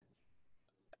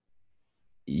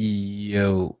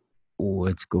Yo,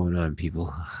 what's going on, people?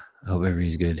 I hope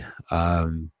everybody's good.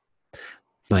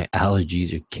 My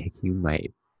allergies are kicking my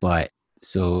butt.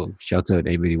 So shouts out to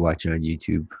anybody watching on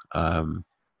YouTube.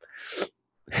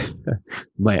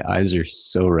 My eyes are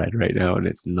so red right now, and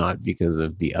it's not because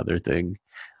of the other thing.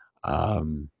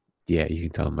 Um, yeah, you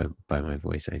can tell by my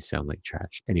voice I sound like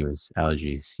trash. Anyways,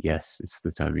 allergies. Yes, it's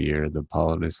the time of year. The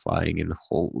pollen is flying, and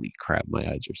holy crap, my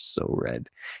eyes are so red,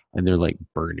 and they're like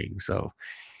burning. So,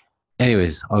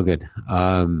 anyways, all good.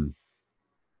 I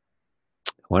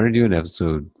want to do an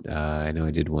episode. I know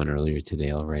I did one earlier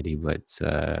today already, but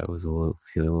I was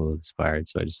feeling a little inspired,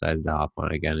 so I decided to hop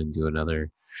on again and do another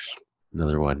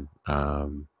one.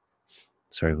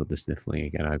 Sorry about the sniffling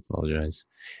again. I apologize.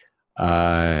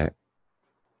 Uh,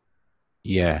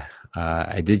 yeah,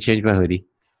 I did change my hoodie.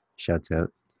 Shouts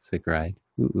out, sick ride.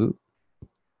 Ooh,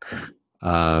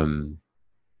 ooh.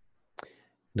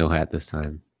 No hat this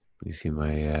time. You see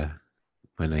my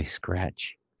nice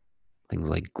scratch. Things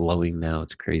like glowing now.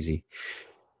 It's crazy.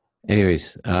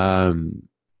 Anyways,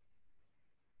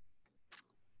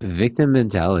 victim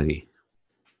mentality.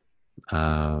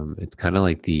 It's kind of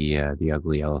like the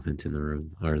ugly elephant in the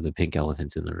room or the pink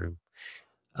elephant in the room.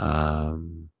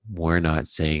 We're not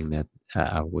saying that.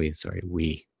 Wait, sorry,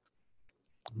 we.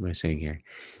 What am I saying here?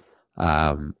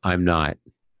 I'm not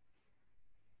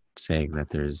saying that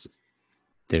there's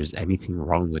anything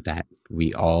wrong with that.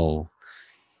 We all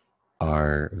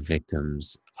are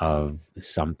victims of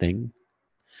something.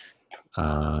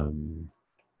 Um,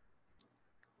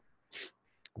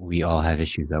 we all have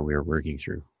issues that we're working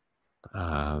through,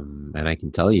 and I can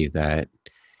tell you that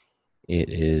it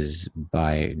is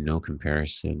by no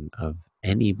comparison of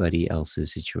anybody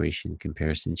else's situation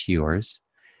comparison to yours.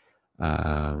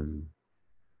 Um,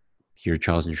 your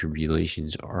trials and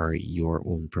tribulations are your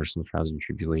own personal trials and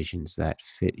tribulations that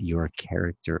fit your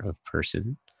character of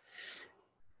person.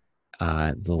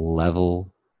 The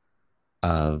level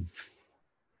of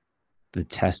the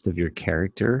test of your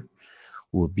character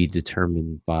will be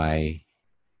determined by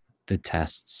the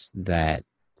tests that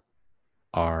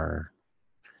are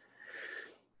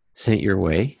sent your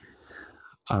way.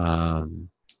 Um,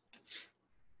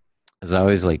 as I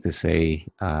always like to say,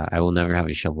 I will never have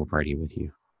a shovel party with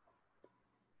you.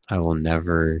 I will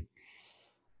never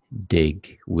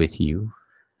dig with you.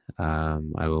 I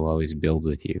will always build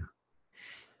with you.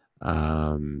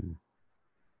 Um,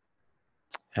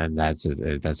 and that's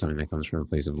something that comes from a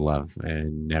place of love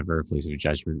and never a place of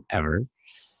judgment ever.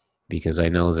 Because I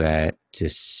know that to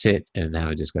sit and have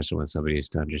a discussion with somebody is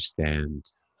to understand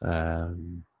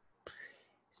um,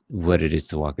 what it is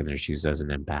to walk in their shoes as an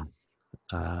empath.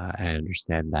 I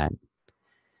understand that.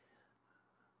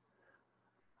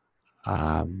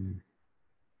 Um,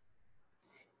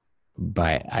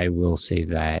 but I will say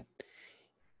that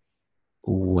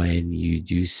when you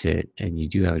do sit and you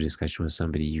do have a discussion with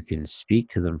somebody, you can speak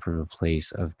to them from a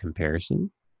place of comparison.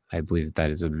 I believe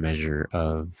that is a measure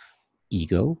of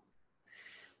ego.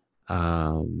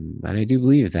 And I do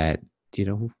believe that, you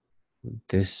know,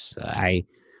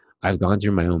 I've gone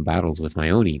through my own battles with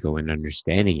my own ego and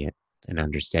understanding it and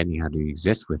understanding how to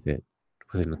exist with it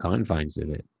within the confines of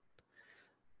it.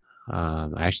 I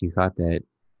actually thought that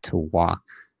to walk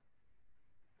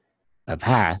a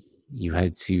path, you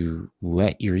had to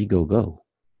let your ego go.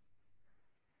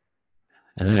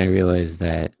 And then I realized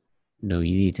that no,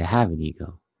 you need to have an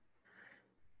ego.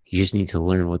 You just need to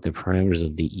learn what the parameters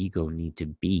of the ego need to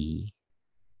be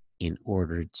in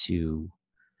order to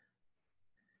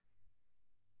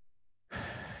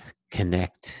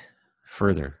connect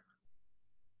further.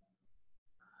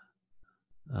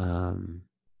 Um,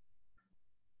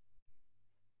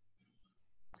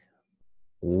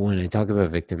 when I talk about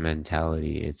victim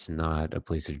mentality, it's not a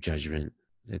place of judgment.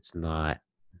 It's not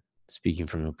speaking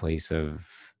from a place of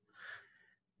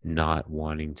not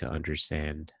wanting to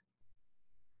understand.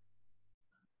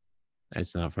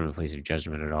 It's not from a place of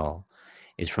judgment at all.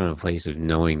 It's from a place of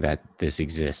knowing that this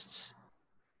exists.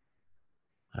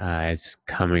 It's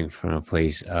coming from a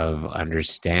place of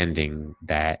understanding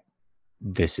that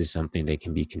this is something that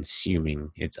can be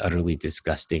consuming. It's utterly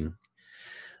disgusting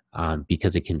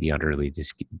because it can be utterly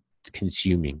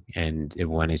consuming. And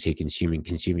when I say consuming,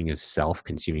 consuming of self,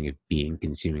 consuming of being,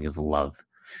 consuming of love,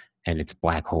 and it's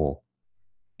black hole.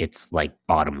 It's like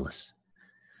bottomless,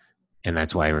 and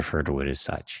that's why I refer to it as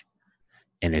such.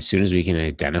 And as soon as we can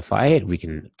identify it, we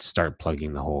can start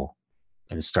plugging the hole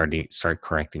and start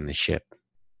correcting the ship.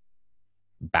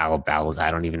 Bowels. I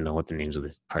don't even know what the names of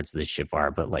the parts of the ship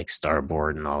are, but like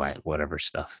starboard and all that, whatever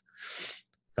stuff.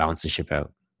 Balance the ship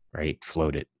out, right?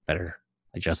 Float it better.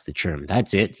 Adjust the trim.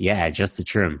 That's it. Yeah, adjust the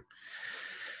trim.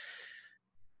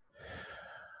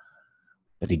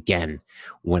 But again,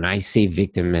 when I say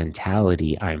victim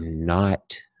mentality, I'm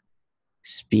not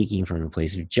speaking from a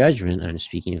place of judgment. I'm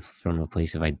speaking from a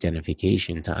place of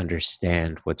identification to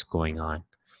understand what's going on.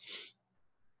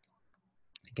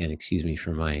 Again, excuse me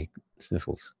for my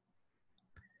sniffles.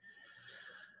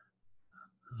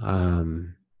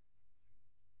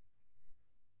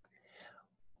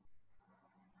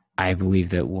 I believe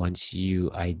that once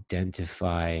you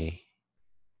identify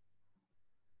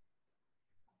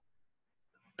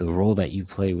the role that you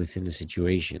play within a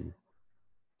situation,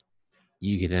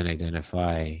 you can then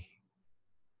identify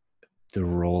the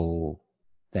role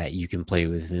that you can play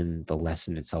within the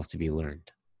lesson itself to be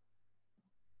learned.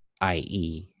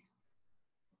 I.e.,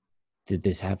 did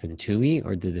this happen to me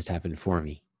or did this happen for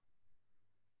me?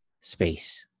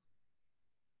 Space.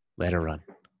 Let it run.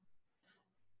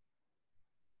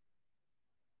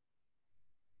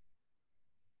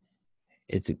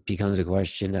 It becomes a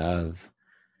question of,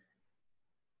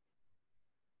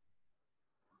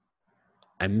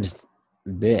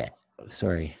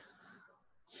 sorry.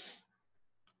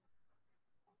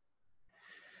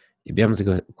 It becomes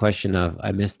a question of,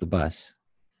 I missed the bus.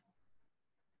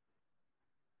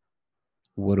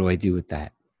 What do I do with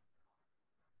that?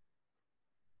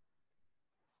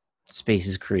 Space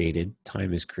is created,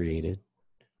 time is created.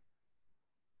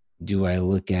 Do I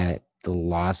look at the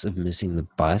loss of missing the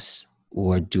bus,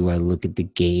 or do I look at the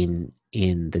gain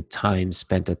in the time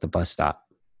spent at the bus stop?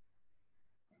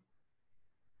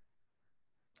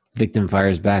 Victim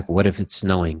fires back. What if it's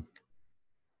snowing?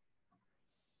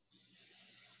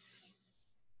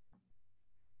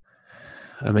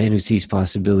 A man who sees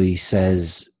possibility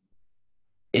says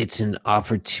it's an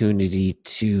opportunity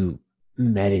to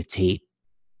meditate.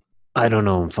 I don't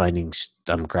know.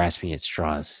 I'm grasping at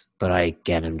straws, but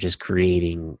I'm just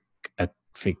creating a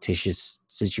fictitious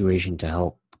situation to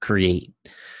help create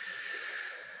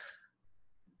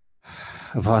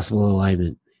a possible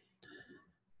alignment.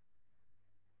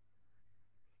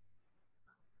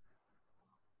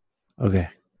 Okay.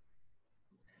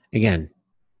 Again,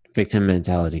 victim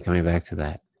mentality, coming back to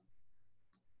that.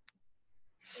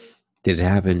 Did it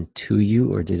happen to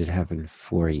you or did it happen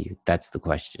for you? That's the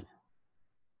question.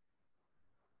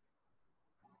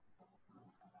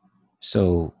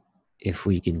 So if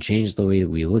we can change the way that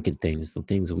we look at things, the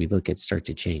things that we look at start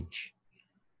to change.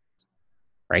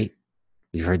 Right?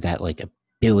 We've heard that like a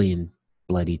billion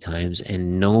bloody times,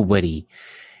 and nobody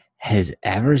has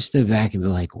ever stood back and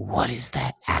been like, what does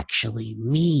that actually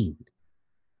mean?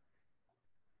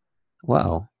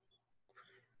 Well,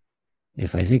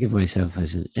 if I think of myself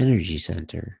as an energy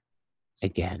center,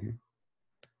 again,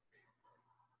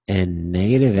 and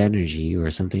negative energy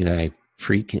or something that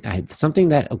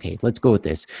okay, let's go with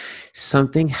this.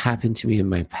 Something happened to me in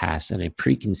my past and I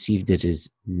preconceived it as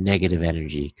negative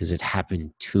energy because it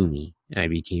happened to me and I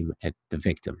became the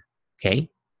victim.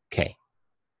 Okay.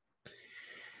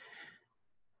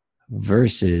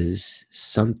 Versus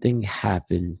something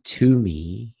happened to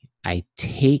me, I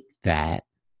take that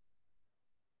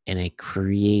and I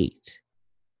create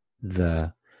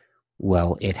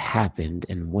it happened,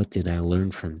 and what did I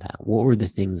learn from that? What were the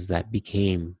things that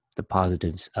became the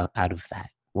positives out of that?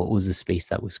 What was the space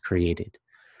that was created?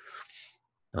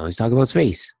 I always talk about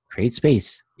space. Create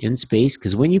space in space,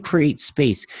 because when you create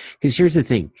space, because here's the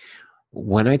thing,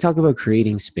 when I talk about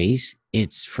creating space,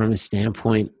 it's from a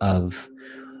standpoint of,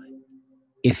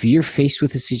 if you're faced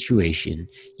with a situation,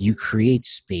 you create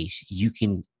space, you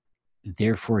can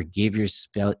therefore give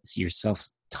yourself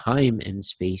time and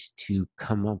space to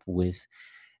come up with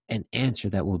an answer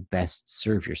that will best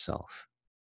serve yourself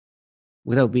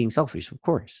without being selfish, of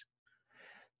course.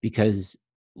 Because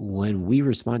when we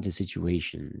respond to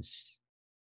situations,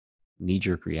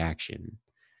 knee-jerk reaction,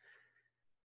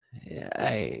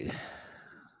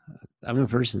 I'm a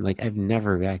person, like, I've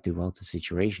never reacted well to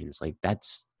situations. Like,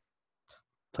 that's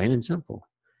plain and simple,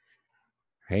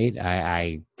 right?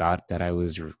 I thought that I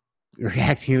was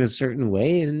reacting in a certain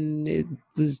way, and it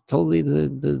was totally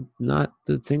the not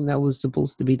the thing that was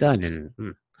supposed to be done.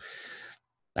 And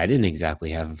I didn't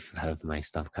exactly have my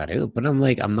stuff cut out, but I'm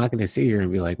like, I'm not going to sit here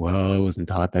and be like, well, I wasn't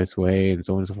taught this way and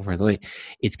so on and so forth. Like,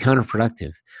 it's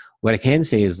counterproductive. What I can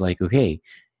say is like, okay,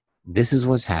 this is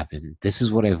what's happened. This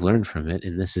is what I've learned from it.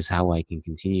 And this is how I can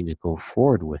continue to go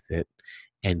forward with it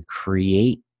and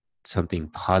create something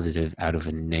positive out of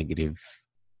a negative,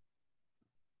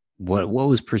 what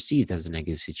was perceived as a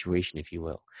negative situation, if you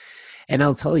will. And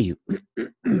I'll tell you,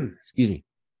 excuse me,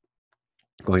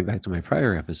 going back to my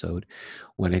prior episode,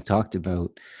 when I talked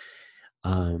about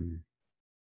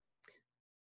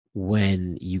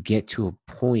when you get to a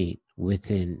point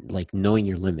within, like, knowing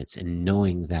your limits and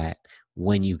knowing that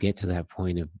when you get to that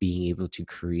point of being able to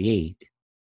create,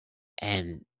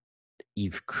 and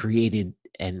you've created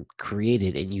and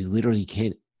created, and you literally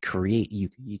can't create, you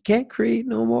can't create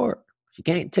no more, you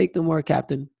can't take no more,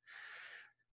 Captain.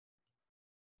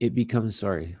 It becomes,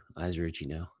 sorry, eyes are itchy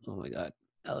now, oh my god,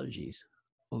 allergies,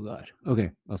 oh god,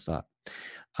 okay, I'll stop.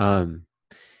 um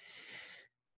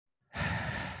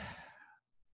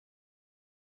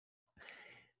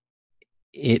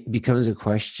it becomes a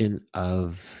question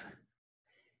of,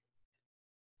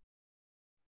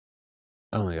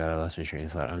 oh my god, I lost my train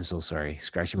of thought. I'm so sorry.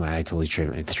 Scratching my eye totally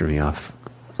threw me off.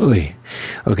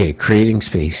 Okay, creating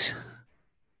space.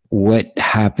 What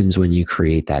happens when you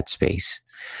create that space?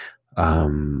 How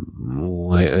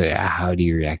do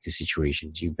you react to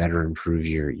situations? You better improve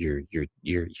your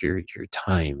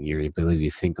time, your ability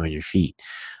to think on your feet,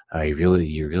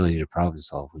 your ability to problem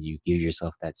solve. When you give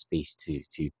yourself that space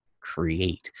to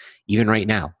create, even right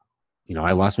now,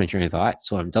 I lost my train of thought,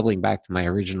 so I'm doubling back to my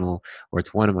original, or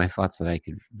to one of my thoughts that I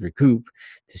could recoup,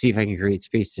 to see if I can create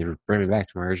space to bring me back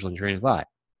to my original train of thought.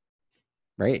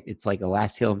 Right? It's like a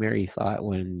last Hail Mary thought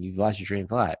when you've lost your train of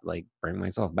thought, like, bring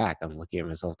myself back. I'm looking at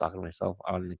myself, talking to myself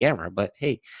on the camera, but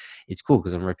hey, it's cool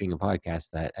because I'm ripping a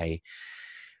podcast that I'm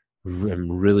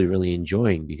really, really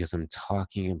enjoying, because I'm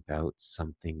talking about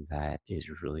something that is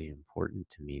really important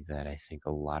to me, that I think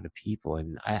a lot of people,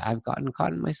 and I've gotten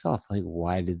caught in myself, like,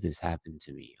 why did this happen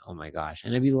to me? Oh my gosh.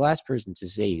 And I'd be the last person to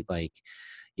say, like,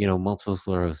 multiple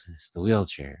sclerosis, the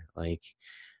wheelchair, like,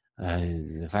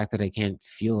 the fact that I can't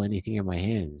feel anything in my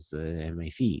hands and my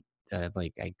feet,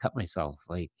 like, I cut myself,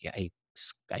 like, I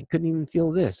couldn't even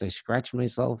feel this. I scratched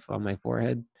myself on my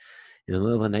forehead in the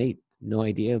middle of the night, no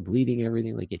idea, bleeding,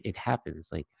 everything. Like, it happens.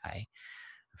 Like, I'm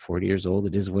 40 years old.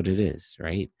 It is what it is,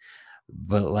 right?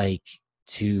 But, like,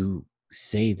 to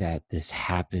say that this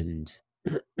happened,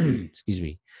 excuse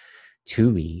me,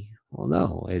 to me, well,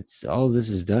 no. It's all this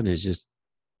has done is just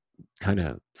kind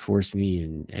of forced me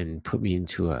and put me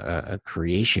into a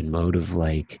creation mode of,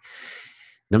 like,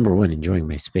 number one, enjoying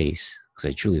my space, because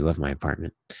I truly love my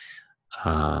apartment.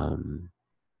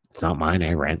 It's not mine.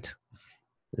 I rent,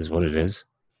 is what it is.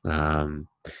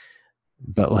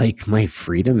 But, like, my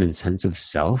freedom and sense of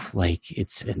self, like,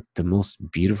 it's the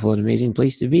most beautiful and amazing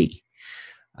place to be.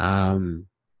 Am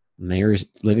I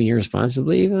living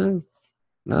irresponsibly? No,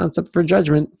 it's up for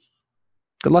judgment.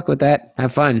 Good luck with that.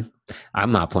 Have fun.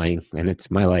 I'm not playing, and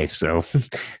it's my life, so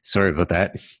sorry about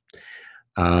that.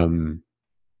 um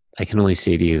I can only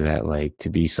say to you that, like, to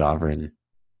be sovereign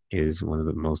is one of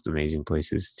the most amazing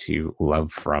places to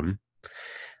love from.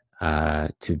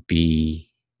 To be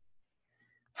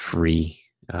free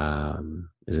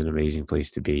is an amazing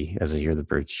place to be, as I hear the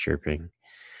birds chirping.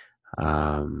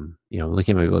 I'm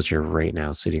looking at my wheelchair right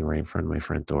now, sitting right in front of my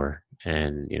front door.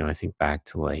 And, I think back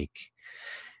to, like,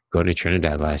 going to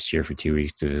Trinidad last year for 2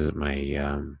 weeks to visit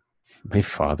my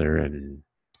father and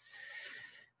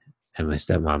my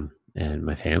stepmom and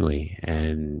my family.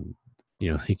 And,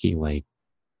 thinking, like,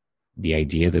 the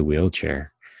idea of the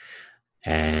wheelchair,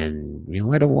 and,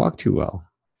 I don't walk too well.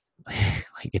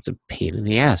 Like, it's a pain in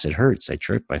the ass. It hurts. I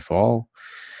trip, I fall.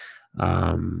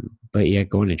 But yet,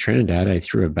 going to Trinidad, I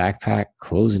threw a backpack,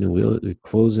 clothes into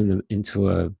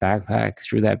a backpack,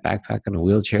 threw that backpack on a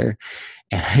wheelchair,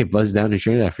 and I buzzed down to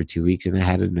Trinidad for 2 weeks, and I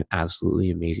had an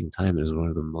absolutely amazing time. It was one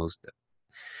of the most,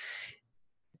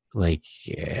 like,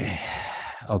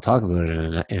 I'll talk about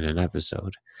it in an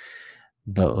episode,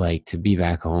 but, like, to be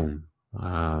back home.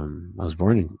 I was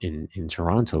born in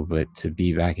Toronto, but to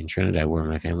be back in Trinidad, where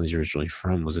my family's originally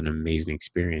from, was an amazing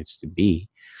experience to be.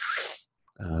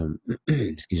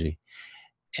 Excuse me.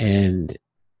 And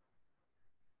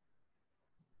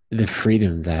the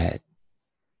freedom that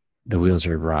the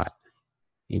wheelchair brought,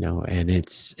 and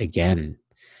it's, again,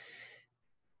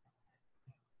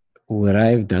 would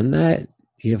I have done that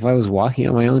if I was walking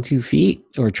on my own 2 feet,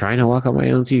 or trying to walk on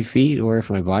my own 2 feet, or if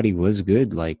my body was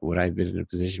good? Like, would I have been in a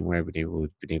position where I would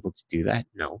been able to do that?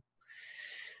 No.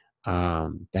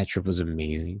 That trip was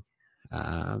amazing.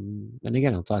 And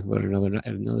again, I'll talk about it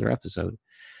another episode.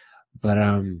 But,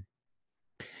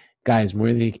 guys,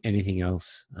 more than anything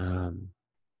else, I'm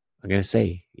gonna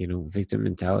say, victim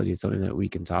mentality is something that we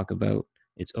can talk about.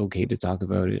 It's okay to talk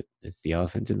about it. It's the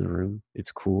elephant in the room.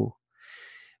 It's cool.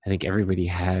 I think everybody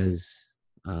has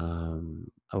a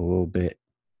little bit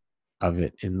of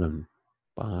it in them.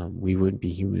 We wouldn't be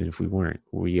human if we weren't.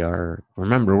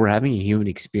 Remember, we're having a human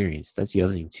experience. That's the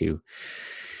other thing too.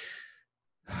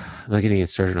 I'm not gonna get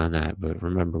started on that, but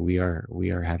remember, we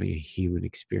are having a human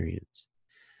experience.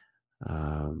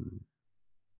 So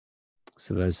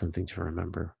that is something to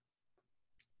remember.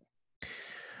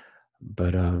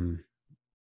 But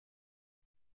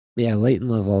Yeah, light and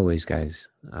love always, guys.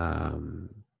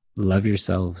 Love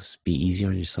yourselves, be easy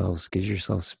on yourselves, give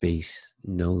yourself space.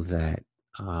 Know that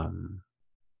um,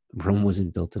 Rome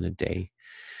wasn't built in a day,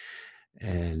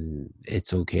 and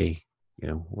it's okay. You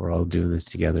know, we're all doing this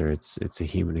together. It's a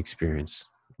human experience.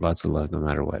 Lots of love, no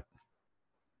matter what.